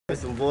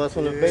Some boys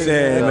from the base,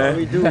 man.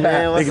 We do, man.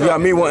 Niggas got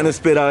me wanting to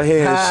spit out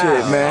here and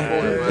shit,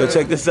 man. Yo,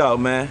 check this out,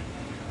 man.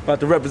 About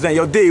to represent.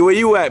 Yo, D, where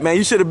you at, man?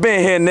 You should have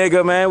been here,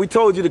 nigga, man. We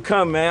told you to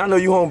come, man. I know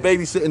you home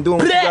babysitting, doing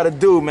what you gotta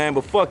do, man.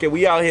 But fuck it,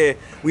 we out here.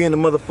 We in the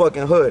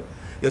motherfucking hood.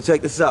 Yo,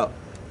 check this out.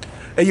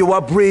 Hey, yo, I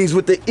breeze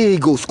with the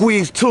eagle,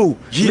 squeeze two.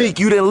 Leak,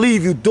 you didn't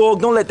leave, you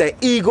dog. Don't let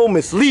that ego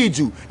mislead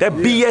you. That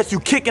BS you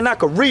kicking, I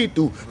could read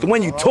through. So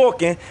when you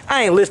talking,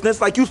 I ain't listening.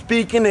 It's like you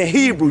speaking in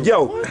Hebrew.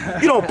 Yo,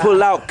 you don't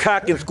pull out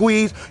cock and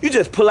squeeze. You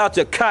just pull out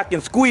your cock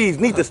and squeeze.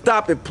 Need to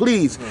stop it,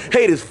 please.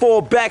 Haters,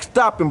 fall back,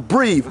 stop and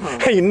breathe.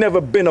 Hey, you never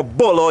been a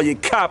bull, all your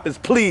coppers,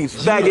 please,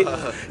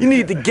 faggot. You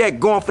need to get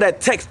going for that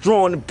text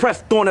drawing and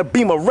pressed on a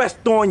beam of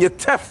rest on your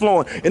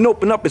Teflon and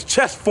open up his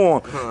chest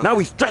for him. Now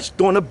he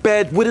stretched on the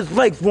bed with his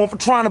legs warm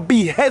for trying to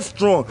be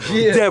headstrong.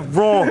 Dead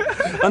wrong.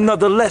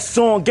 Another less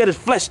song, get his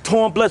flesh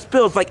torn, blood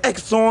spills like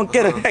Exxon,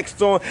 get a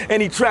hex on.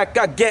 Any track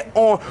I get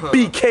on,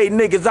 BK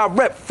niggas I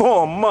rep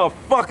for 'em,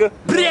 motherfucker.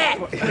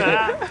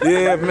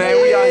 Yeah, man,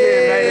 we out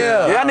here,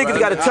 man. Y'all niggas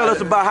gotta tell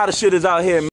us about how the shit is out here, man.